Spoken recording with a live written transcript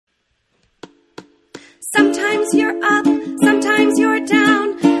Sometimes you're up, sometimes you're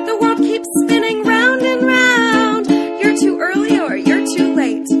down. The world keeps spinning round and round. You're too early or you're too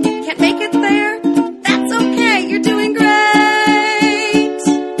late. Can't make it there? That's okay, you're doing great.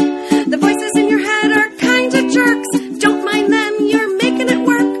 The voices in your head are kind of jerks. Don't mind them, you're making it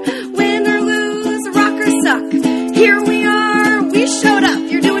work. Win or lose, rock or suck. Here we are, we showed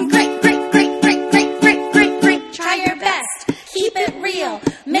up. You're doing great, great, great, great, great, great, great, great. Try your best, keep it real.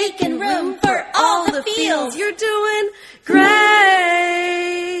 Making room for all the feels. You're doing great.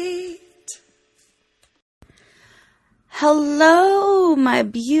 Hello, my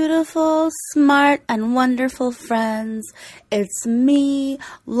beautiful, smart, and wonderful friends. It's me,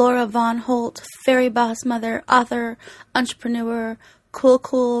 Laura Von Holt, fairy boss mother, author, entrepreneur,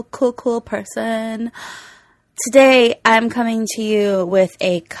 cool person. Today, I'm coming to you with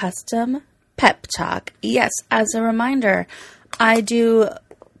a custom pep talk. Yes, as a reminder, I do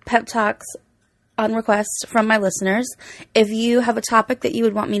pep talks on request from my listeners. If you have a topic that you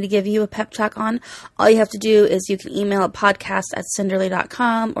would want me to give you a pep talk on, all you have to do is you can email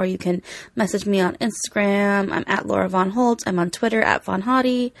podcast@cinderly.com, or you can message me on Instagram. I'm at Laura Von Holt. I'm on Twitter at Von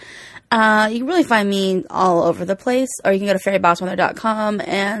Hottie. You can really find me all over the place, or you can go to fairybossmother.com,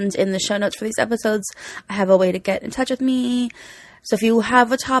 and in the show notes for these episodes, I have a way to get in touch with me. So if you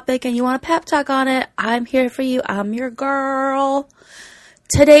have a topic and you want a pep talk on it, I'm here for you. I'm your girl.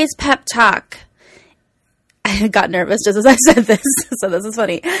 Today's pep talk. I got nervous just as I said this, so this is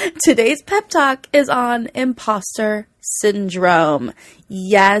funny. Today's pep talk is on imposter syndrome.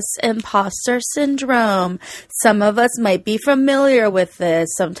 Yes, imposter syndrome. Some of us might be familiar with this.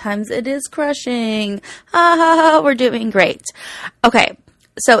 Sometimes it is crushing. We're doing great. Okay,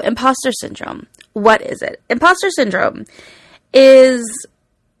 so imposter syndrome. What is it? Imposter syndrome is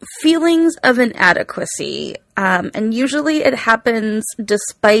feelings of inadequacy, and usually it happens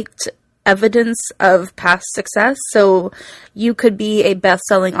despite evidence of past success. So you could be a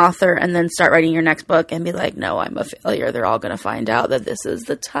best-selling author and then start writing your next book and be like, no, I'm a failure. They're all going to find out that this is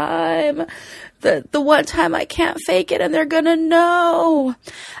the time, the one time I can't fake it, and they're going to know.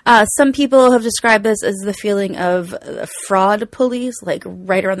 Some people have described this as the feeling of fraud police, like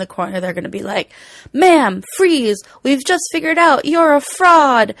right around the corner. They're going to be like, ma'am, freeze. We've just figured out you're a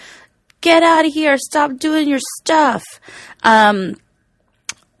fraud. Get out of here. Stop doing your stuff.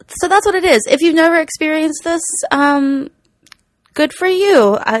 So that's what it is. If you've never experienced this, good for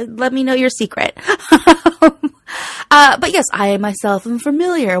you. Let me know your secret. But yes, I myself am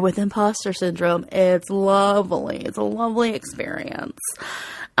familiar with imposter syndrome. It's lovely. It's a lovely experience.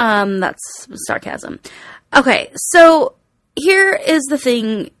 That's sarcasm. Okay, so here is the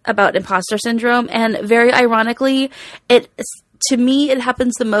thing about imposter syndrome, and very ironically, to me, it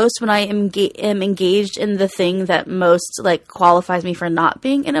happens the most when I am engaged in the thing that most, qualifies me for not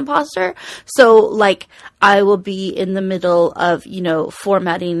being an imposter. So, I will be in the middle of,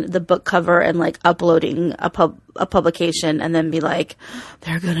 formatting the book cover and, uploading a publication, and then be like,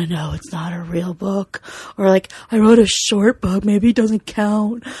 they're gonna know it's not a real book. Or, I wrote a short book, maybe it doesn't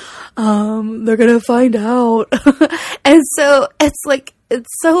count. They're gonna find out. And so, it's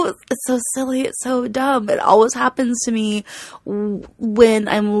so silly. It's so dumb. It always happens to me when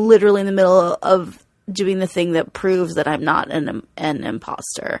I'm literally in the middle of doing the thing that proves that I'm not an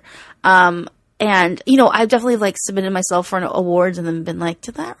imposter. And, I've definitely submitted myself for awards and then been like,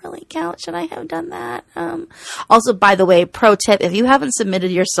 did that really count? Should I have done that? Also, by the way, pro tip, if you haven't submitted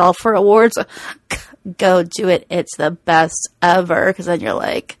yourself for awards, go do it. It's the best ever. 'Cause then you're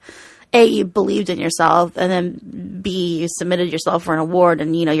like, A, you believed in yourself, and then B, you submitted yourself for an award,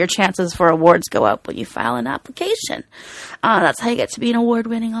 and, your chances for awards go up when you file an application. That's how you get to be an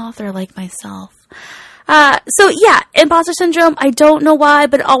award-winning author like myself. So yeah, imposter syndrome, I don't know why,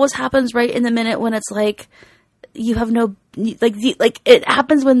 but it always happens right in the minute when it's you have no, it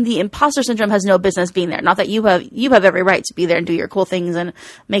happens when the imposter syndrome has no business being there. Not that you have every right to be there and do your cool things and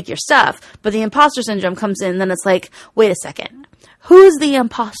make your stuff, but the imposter syndrome comes in, and then it's wait a second. Who's the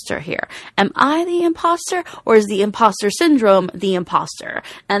imposter here? Am I the imposter, or is the imposter syndrome the imposter?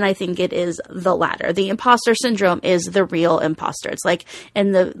 And I think it is the latter. The imposter syndrome is the real imposter. It's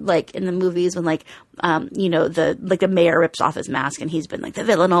in the movies when the mayor rips off his mask and he's been the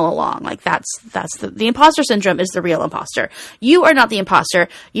villain all along. That's the imposter syndrome is the real imposter. You are not the imposter.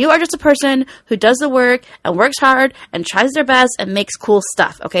 You are just a person who does the work and works hard and tries their best and makes cool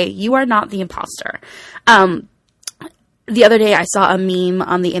stuff. Okay. You are not the imposter. The other day I saw a meme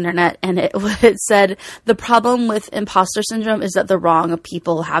on the internet, and it said, the problem with imposter syndrome is that the wrong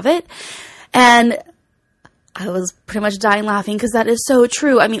people have it. And I was pretty much dying laughing, because that is so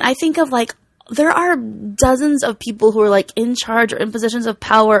true. I mean, I think of there are dozens of people who are like in charge or in positions of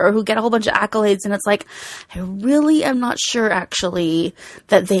power or who get a whole bunch of accolades, and it's like, I really am not sure actually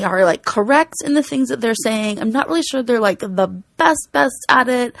that they are like correct in the things that they're saying. I'm not really sure they're like the best at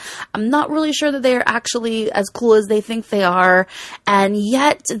it. I'm not really sure that they are actually as cool as they think they are, and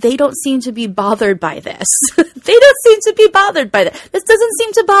yet they don't seem to be bothered by this. They don't seem to be bothered by that. This doesn't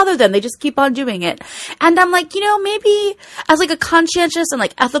seem to bother them. They just keep on doing it. And I'm like, maybe as like a conscientious and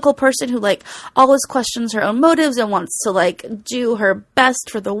like ethical person who like always questions her own motives and wants to like do her best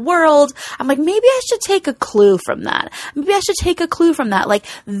for the world, I'm like, maybe I should take a clue from that. Maybe I should take a clue from that. Like,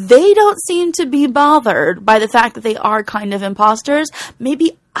 they don't seem to be bothered by the fact that they are kind of imposters.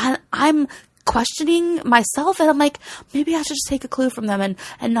 Maybe I'm questioning myself, and I'm like, maybe I should just take a clue from them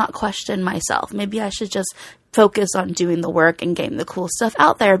and not question myself. Maybe I should just focus on doing the work and getting the cool stuff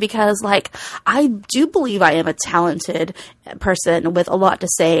out there, because like, I do believe I am a talented person with a lot to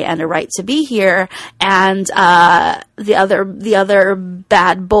say and a right to be here, and the other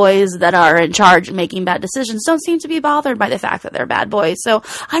bad boys that are in charge and making bad decisions don't seem to be bothered by the fact that they're bad boys. So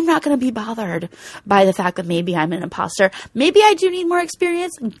I'm not going to be bothered by the fact that maybe I'm an imposter. Maybe I do need more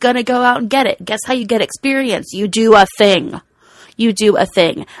experience. I'm gonna go out and get it. Guess how you get experience? You do a thing. You do a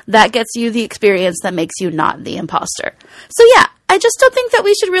thing. That gets you the experience that makes you not the imposter. So yeah, I just don't think that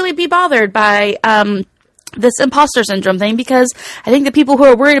we should really be bothered by this imposter syndrome thing, because I think the people who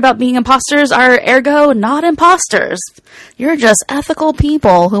are worried about being imposters are ergo not imposters. You're just ethical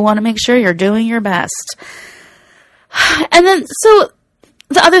people who want to make sure you're doing your best. And then, so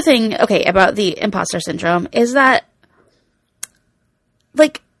the other thing, about the imposter syndrome is that,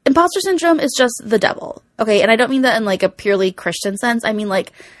 like, imposter syndrome is just the devil. Okay, and I don't mean that in like a purely Christian sense. I mean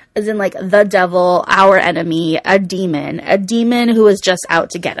like, as in like the devil, our enemy, a demon who is just out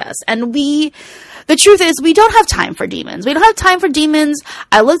to get us. And the truth is, we don't have time for demons. We don't have time for demons.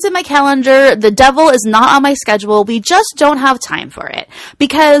 I looked at my calendar. The devil is not on my schedule. We just don't have time for it,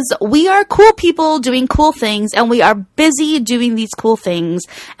 because we are cool people doing cool things, and we are busy doing these cool things,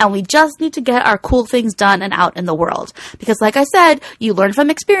 and we just need to get our cool things done and out in the world. Because like I said, you learn from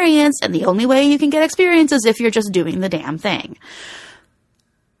experience, and the only way you can get experience is if you're just doing the damn thing.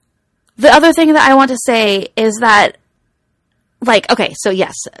 The other thing that I want to say is that, like, okay, so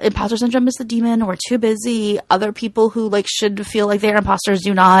yes, imposter syndrome is the demon. We're too busy. Other people who, like, should feel like they're imposters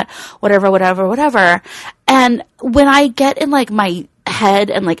do not. Whatever. And when I get in, like, my head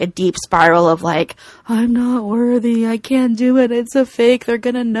and, like, a deep spiral of, like, I'm not worthy. I can't do it. It's a fake. They're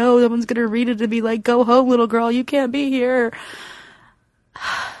gonna know. Someone's gonna read it and be like, go home, little girl. You can't be here.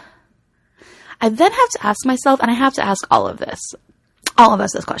 I then have to ask myself, and I have to ask all of us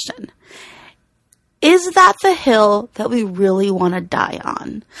this question. Is that the hill that we really want to die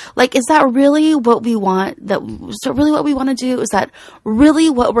on? Like, is that really what we want? Is that really what we want to do? Is that really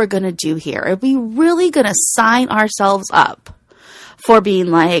what we're going to do here? Are we really going to sign ourselves up for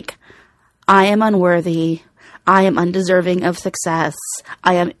being like, I am unworthy, I am undeserving of success,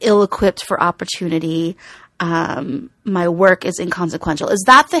 I am ill-equipped for opportunity, my work is inconsequential? Is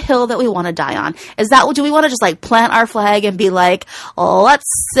that the hill that we want to die on? Do we want to just like plant our flag and be like, oh, let's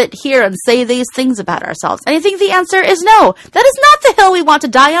sit here and say these things about ourselves? And I think the answer is no. That is not the hill we want to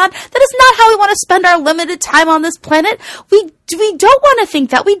die on. That is not how we want to spend our limited time on this planet. We don't want to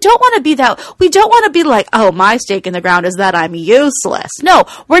think that. We don't want to be that. We don't want to be like, oh, my stake in the ground is that I'm useless. No,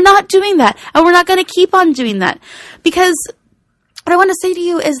 we're not doing that. And we're not going to keep on doing that. Because what I want to say to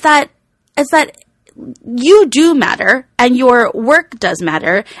you is that you do matter, and your work does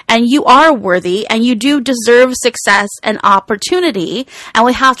matter, and you are worthy, and you do deserve success and opportunity. And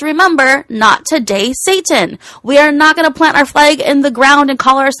we have to remember not to day Satan. We are not going to plant our flag in the ground and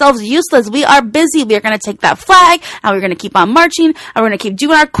call ourselves useless. We are busy. We are going to take that flag, and we're going to keep on marching, and we're going to keep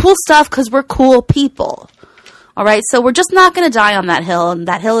doing our cool stuff because we're cool people. All right, so we're just not going to die on that hill, and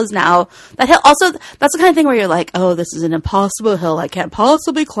that hill also, that's the kind of thing where you're like, oh, this is an impossible hill. I can't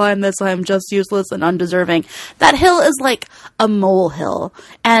possibly climb this. I'm just useless and undeserving. That hill is like a molehill,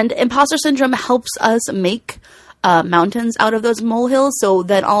 and imposter syndrome helps us make mountains out of those molehills, so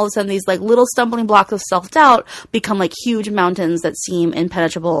then all of a sudden these like little stumbling blocks of self-doubt become like huge mountains that seem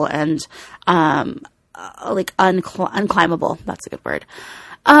impenetrable and like unclimbable. That's a good word.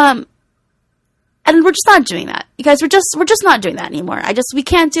 And we're just not doing that. You guys, we're just not doing that anymore. We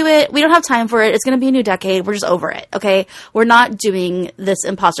can't do it. We don't have time for it. It's going to be a new decade. We're just over it. Okay. We're not doing this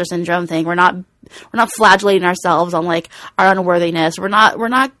imposter syndrome thing. We're not flagellating ourselves on like our unworthiness. We're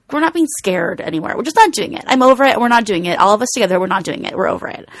not being scared anymore. We're just not doing it. I'm over it. We're not doing it. All of us together, we're not doing it. We're over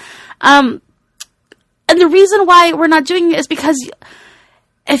it. And the reason why we're not doing it is because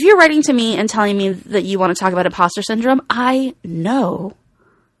if you're writing to me and telling me that you want to talk about imposter syndrome, I know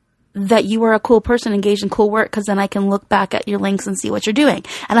that you are a cool person engaged in cool work, because then I can look back at your links and see what you're doing.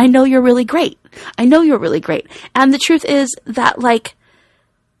 And I know you're really great. I know you're really great. And the truth is that, like,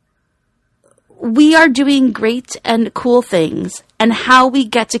 we are doing great and cool things, and how we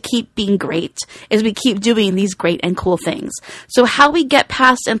get to keep being great is we keep doing these great and cool things. So how we get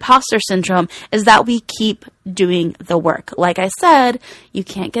past imposter syndrome is that we keep doing the work. Like I said, you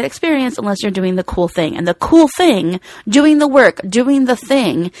can't get experience unless you're doing the cool thing. And the cool thing, doing the work, doing the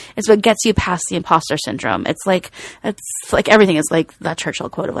thing, is what gets you past the imposter syndrome. It's like everything is like that Churchill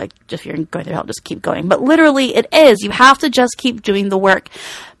quote of, like, if you're going through hell, just keep going. But literally it is. You have to just keep doing the work.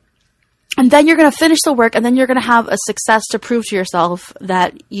 And then you're going to finish the work, and then you're going to have a success to prove to yourself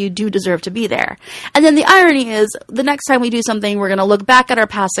that you do deserve to be there. And then the irony is, the next time we do something, we're going to look back at our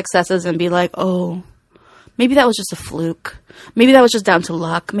past successes and be like, oh, maybe that was just a fluke. Maybe that was just down to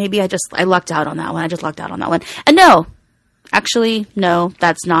luck. Maybe I lucked out on that one. I just lucked out on that one. And no, actually, no,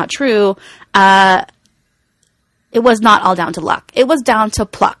 that's not true. It was not all down to luck. It was down to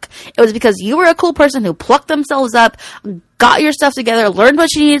pluck. It was because you were a cool person who plucked themselves up, got your stuff together, learned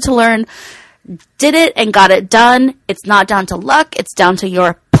what you needed to learn, did it, and got it done. It's not down to luck. It's down to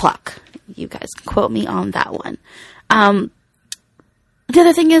your pluck. You guys can quote me on that one. The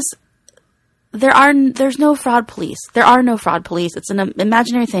other thing is, there's no fraud police. There are no fraud police. It's an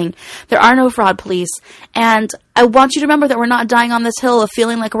imaginary thing. There are no fraud police. And I want you to remember that we're not dying on this hill of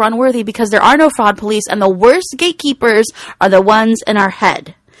feeling like we're unworthy, because there are no fraud police, and the worst gatekeepers are the ones in our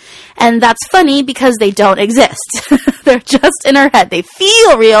head. And that's funny because they don't exist. They're just in our head. They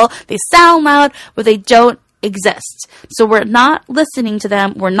feel real. They sound loud, but they don't exist. So we're not listening to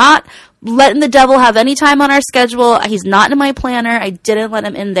them. We're not letting the devil have any time on our schedule. He's not in my planner. I didn't let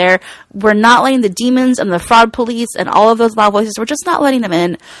him in there. We're not letting the demons and the fraud police and all of those loud voices, we're just not letting them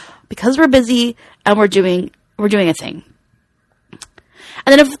in, because we're busy and we're doing a thing.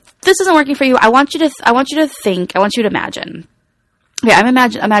 And then if this isn't working for you, I want you to imagine. Okay,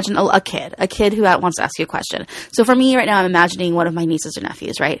 imagine a kid who wants to ask you a question. So for me right now, I'm imagining one of my nieces or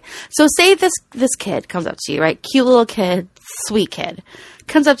nephews, right? So say this kid comes up to you, right? Cute little kid, sweet kid,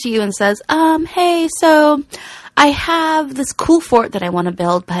 comes up to you and says, hey, so I have this cool fort that I want to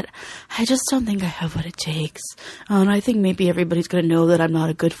build, but I just don't think I have what it takes. And I think maybe everybody's going to know that I'm not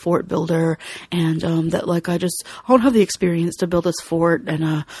a good fort builder, and that, like, I don't have the experience to build this fort, and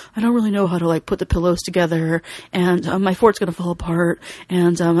I don't really know how to, like, put the pillows together, and my fort's going to fall apart,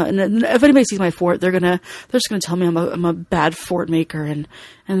 and if anybody sees my fort, they're just going to tell me I'm a bad fort maker, and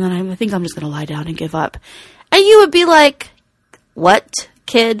then I think I'm just going to lie down and give up. And you would be like, what,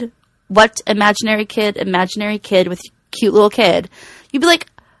 kid? What, imaginary kid with cute little kid? You'd be like,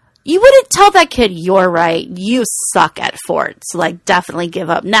 you wouldn't tell that kid, you're right, you suck at forts, like, definitely give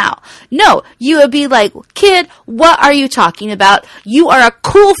up now. No, you would be like, kid, what are you talking about? You are a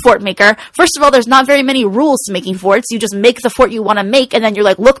cool fort maker. First of all, there's not very many rules to making forts. You just make the fort you want to make, and then you're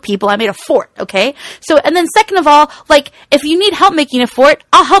like, look, people, I made a fort, okay? So, and then second of all, like, if you need help making a fort,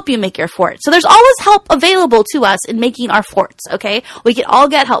 I'll help you make your fort. So there's always help available to us in making our forts, okay? We can all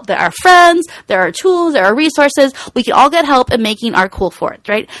get help. There are friends, there are tools, there are resources. We can all get help in making our cool forts,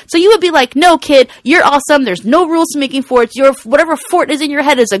 right? So you would be like, no, kid, you're awesome. There's no rules to making forts. Whatever fort is in your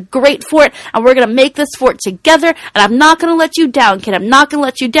head is a great fort, and we're going to make this fort together, and I'm not going to let you down, kid. I'm not going to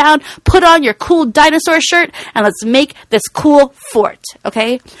let you down. Put on your cool dinosaur shirt, and let's make this cool fort,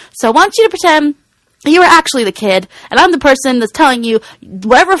 okay? So I want you to pretend you are actually the kid, and I'm the person that's telling you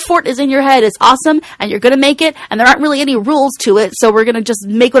whatever fort is in your head is awesome, and you're going to make it, and there aren't really any rules to it, so we're going to just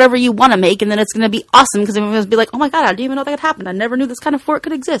make whatever you want to make, and then it's going to be awesome, because everyone's going to be like, oh my god, I didn't even know that could happen. I never knew this kind of fort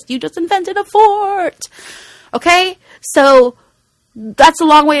could exist. You just invented a fort. Okay? So that's a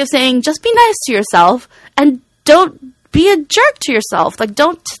long way of saying, just be nice to yourself, and don't be a jerk to yourself. Like,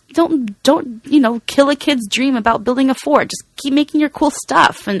 don't, kill a kid's dream about building a fort. Just keep making your cool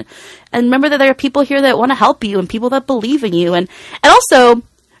stuff. And remember that there are people here that want to help you, and people that believe in you. And also,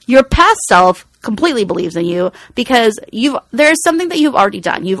 your past self completely believes in you, because there's something that you've already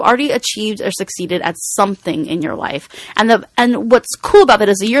done. You've already achieved or succeeded at something in your life. And what's cool about it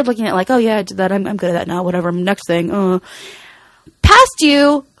is that you're looking at, like, oh yeah, I did that. I'm good at that now. Whatever. Next thing. Past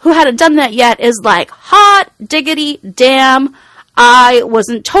you, who hadn't done that yet, is like, hot diggity damn, I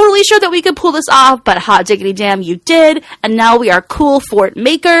wasn't totally sure that we could pull this off, but hot diggity damn, you did, and now we are cool fort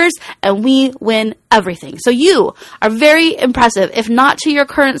makers, and we win everything. So you are very impressive, if not to your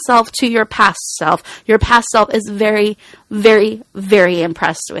current self, to your past self. Your past self is very, very, very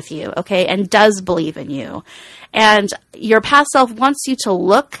impressed with you, okay, and does believe in you. And your past self wants you to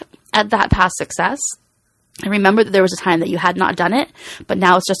look at that past success and remember that there was a time that you had not done it, but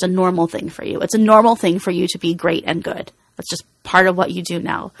now it's just a normal thing for you. It's a normal thing for you to be great and good. That's just part of what you do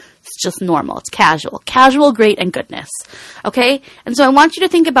now. It's just normal. It's casual. Casual, great, and goodness. Okay? And so I want you to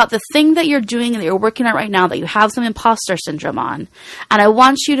think about the thing that you're doing and that you're working on right now that you have some imposter syndrome on. And I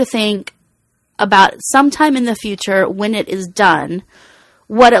want you to think about sometime in the future when it is done,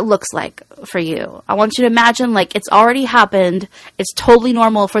 what it looks like for you. I want you to imagine like it's already happened. It's totally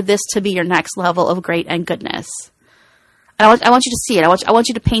normal for this to be your next level of great and goodness. And I want you to see it. I want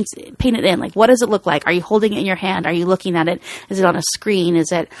you to paint it in. Like, what does it look like? Are you holding it in your hand? Are you looking at it? Is it on a screen?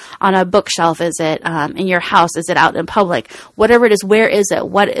 Is it on a bookshelf? Is it in your house? Is it out in public? Whatever it is, where is it?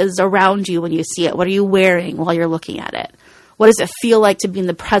 What is around you when you see it? What are you wearing while you're looking at it? What does it feel like to be in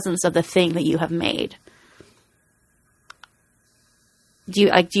the presence of the thing that you have made? Do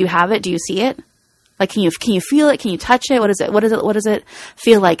you have it? Do you see it? Like, can you feel it? Can you touch it? What does it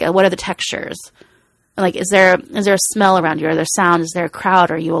feel like? What are the textures? Like, is there a smell around you? Are there sound? Is there a crowd?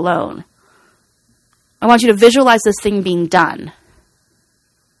 Are you alone? I want you to visualize this thing being done.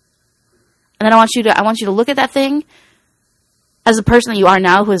 And then I want you to look at that thing as the person that you are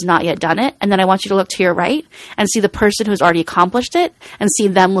now who has not yet done it. And then I want you to look to your right and see the person who's already accomplished it and see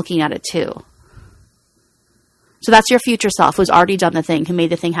them looking at it too. So that's your future self who's already done the thing, who made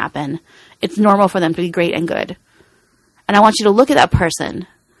the thing happen. It's normal for them to be great and good. And I want you to look at that person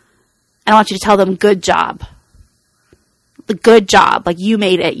and I want you to tell them, good job. The good job. Like, you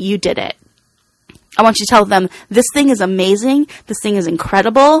made it. You did it. I want you to tell them, this thing is amazing. This thing is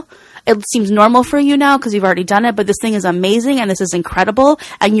incredible. It seems normal for you now because you've already done it, but this thing is amazing and this is incredible,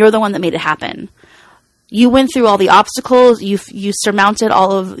 and you're the one that made it happen. You went through all the obstacles. You surmounted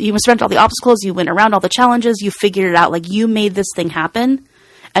all the obstacles. You went around all the challenges. You figured it out. Like, you made this thing happen,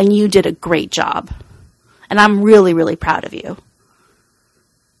 and you did a great job. And I'm really, really proud of you.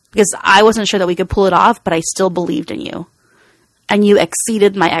 Because I wasn't sure that we could pull it off, but I still believed in you. And you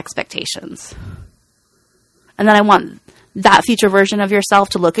exceeded my expectations. And then I want that future version of yourself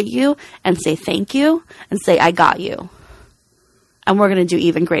to look at you and say thank you and say, I got you. And we're going to do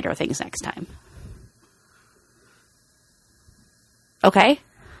even greater things next time. Okay?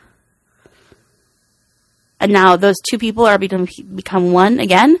 And now those two people are become one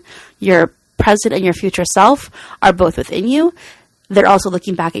again. Your present and your future self are both within you. They're also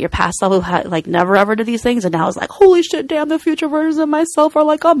looking back at your past self who had, like, never ever did these things, and now it's like, holy shit, damn, the future versions of myself are,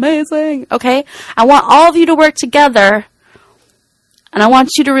 like, amazing. Okay? I want all of you to work together, and I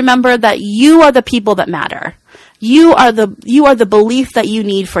want you to remember that you are the people that matter. You are the belief that you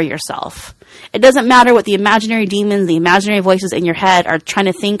need for yourself. It doesn't matter what the imaginary demons, the imaginary voices in your head are trying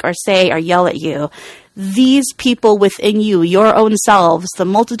to think or say or yell at you. These people within you, your own selves, the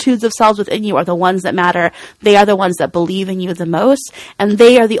multitudes of selves within you are the ones that matter. They are the ones that believe in you the most, and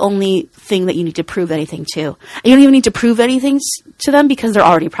they are the only thing that you need to prove anything to. And you don't even need to prove anything to them because they're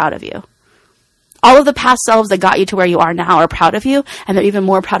already proud of you. All of the past selves that got you to where you are now are proud of you, and they're even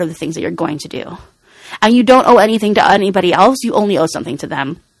more proud of the things that you're going to do. And you don't owe anything to anybody else. You only owe something to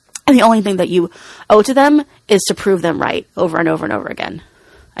them. And the only thing that you owe to them is to prove them right over and over and over again.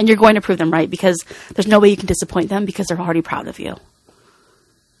 And you're going to prove them right because there's no way you can disappoint them because they're already proud of you.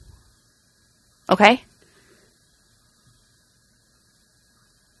 Okay?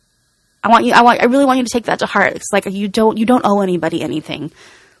 I really want you to take that to heart. It's like you don't owe anybody anything.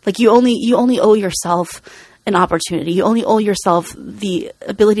 Like, you only owe yourself an opportunity. You only owe yourself the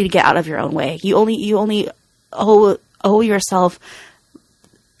ability to get out of your own way. You only owe yourself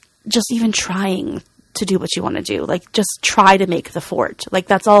just even trying to do what you want to do. Like, just try to make the fort. Like,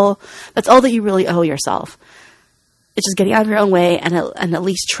 that's all that you really owe yourself. It's just getting out of your own way and at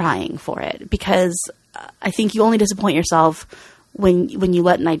least trying for it. Because I think you only disappoint yourself when you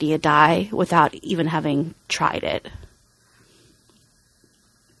let an idea die without even having tried it.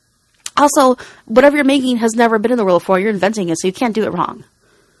 Also, whatever you're making has never been in the world before. You're inventing it, so you can't do it wrong.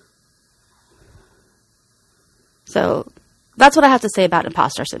 So that's what I have to say about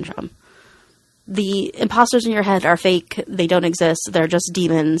imposter syndrome. The imposters in your head are fake. They don't exist. They're just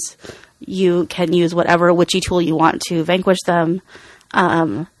demons. You can use whatever witchy tool you want to vanquish them.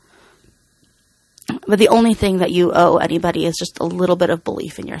 But the only thing that you owe anybody is just a little bit of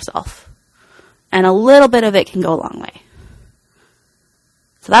belief in yourself. And a little bit of it can go a long way.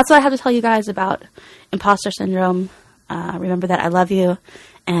 So that's what I have to tell you guys about imposter syndrome. Remember that I love you,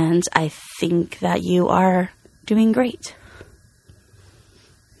 and I think that you are doing great.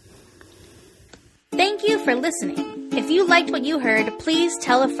 Thank you for listening. If you liked what you heard, please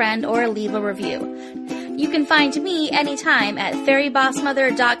tell a friend or leave a review. You can find me anytime at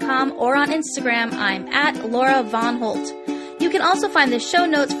fairybossmother.com or on Instagram. I'm at Laura Von Holt. You can also find the show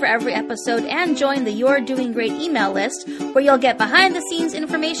notes for every episode and join the You're Doing Great email list, where you'll get behind-the-scenes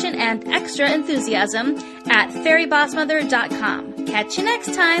information and extra enthusiasm at fairybossmother.com. Catch you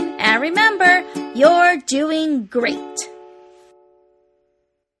next time, and remember, you're doing great.